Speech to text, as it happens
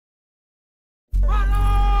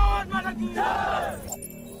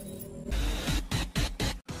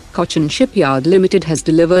Cochin Shipyard Limited has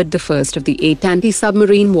delivered the first of the 8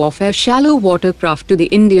 anti-submarine warfare shallow water craft to the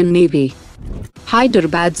Indian Navy.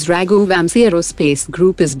 Hyderabad's Raghu Vamsi Aerospace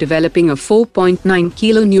Group is developing a 4.9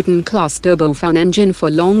 kN class turbofan engine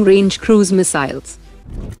for long-range cruise missiles.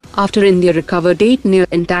 After India recovered 8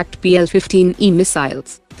 near-intact PL-15E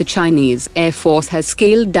missiles, the Chinese Air Force has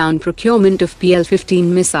scaled down procurement of PL-15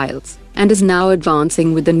 missiles and is now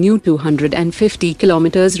advancing with the new 250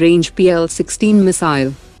 km range PL-16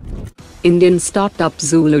 missile. Indian startup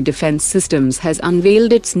Zulu Defense Systems has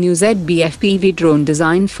unveiled its new ZB FPV drone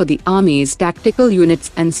designed for the Army's tactical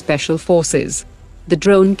units and special forces. The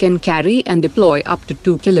drone can carry and deploy up to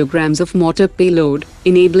 2 kilograms of mortar payload,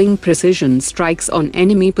 enabling precision strikes on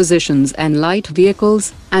enemy positions and light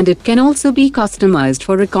vehicles, and it can also be customized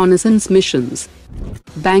for reconnaissance missions.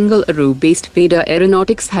 Bangalore-based Veda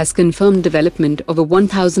Aeronautics has confirmed development of a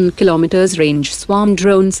 1,000 km range swarm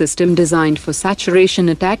drone system designed for saturation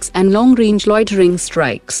attacks and long-range loitering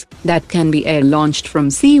strikes that can be air-launched from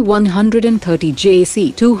C-130J,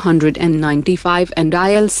 C-295 and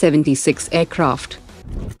IL-76 aircraft.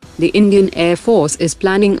 The Indian Air Force is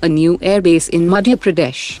planning a new airbase in Madhya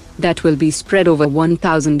Pradesh that will be spread over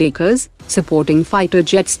 1,000 acres, supporting fighter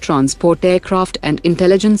jets, transport aircraft and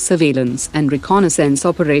intelligence surveillance and reconnaissance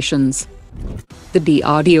operations. The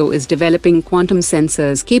DRDO is developing quantum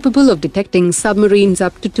sensors capable of detecting submarines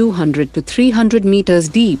up to 200 to 300 meters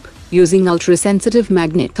deep, using ultra-sensitive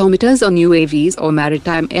magnetometers on UAVs or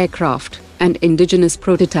maritime aircraft, and indigenous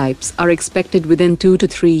prototypes are expected within 2 to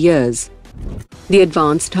 3 years. The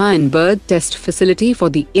Advanced Iron Bird Test Facility for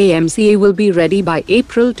the AMCA will be ready by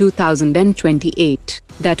April 2028.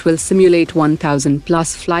 That will simulate 1,000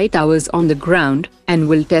 plus flight hours on the ground, and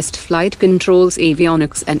will test flight controls,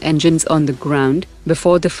 avionics and engines on the ground,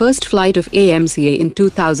 before the first flight of AMCA in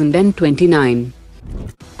 2029.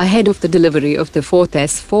 Ahead of the delivery of the 4th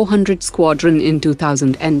S500 squadron in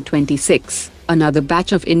 2026, another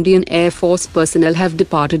batch of Indian Air Force personnel have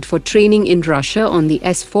departed for training in Russia on the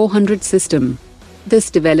S500 system.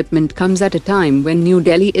 This development comes at a time when New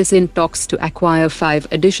Delhi is in talks to acquire 5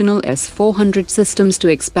 additional S500 systems to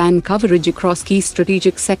expand coverage across key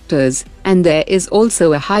strategic sectors, and there is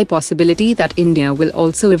also a high possibility that India will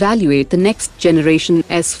also evaluate the next generation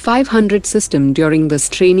S500 system during this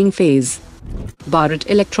training phase. Bharat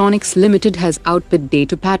Electronics Limited has outbid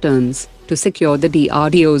data patterns to secure the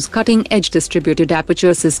DRDO's cutting-edge distributed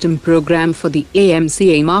aperture system program for the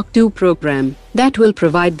AMCA Mark II program that will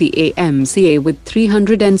provide the AMCA with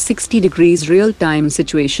 360 degrees real-time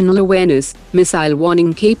situational awareness, missile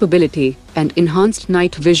warning capability, and enhanced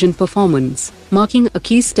night vision performance, marking a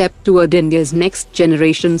key step toward India's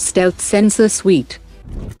next-generation stealth sensor suite.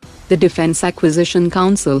 The Defence Acquisition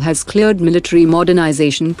Council has cleared military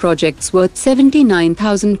modernization projects worth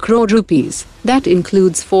 79,000 crore rupees. That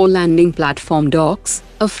includes 4 landing platform docks,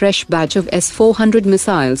 a fresh batch of S-400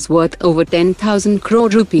 missiles worth over 10,000 crore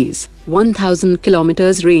rupees, 1,000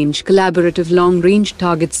 km range collaborative long-range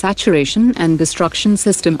target saturation and destruction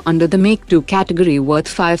system under the Make II category worth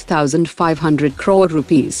 5,500 crore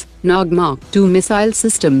rupees, Nag Mark II missile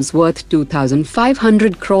systems worth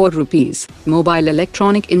 2,500 crore rupees, mobile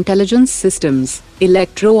electronic intelligence systems,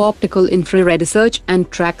 electro-optical infrared search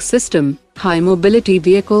and track system, high-mobility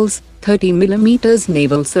vehicles, 30 mm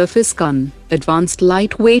naval surface gun, advanced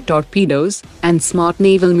lightweight torpedoes, and smart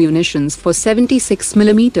naval munitions for 76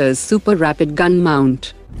 mm super rapid gun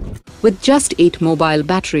mount. With just 8 mobile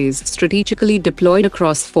batteries strategically deployed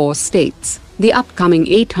across 4 states, the upcoming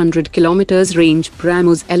 800 km range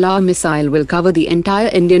Brahmos-LR missile will cover the entire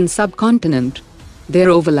Indian subcontinent. Their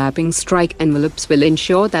overlapping strike envelopes will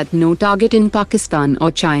ensure that no target in Pakistan or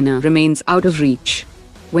China remains out of reach.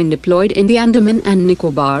 When deployed in the Andaman and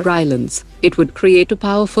Nicobar Islands, it would create a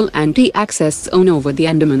powerful anti-access zone over the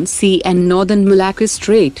Andaman Sea and northern Malacca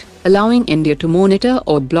Strait, allowing India to monitor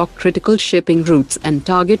or block critical shipping routes and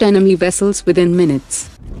target enemy vessels within minutes.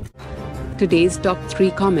 Today's top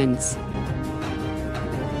 3 comments.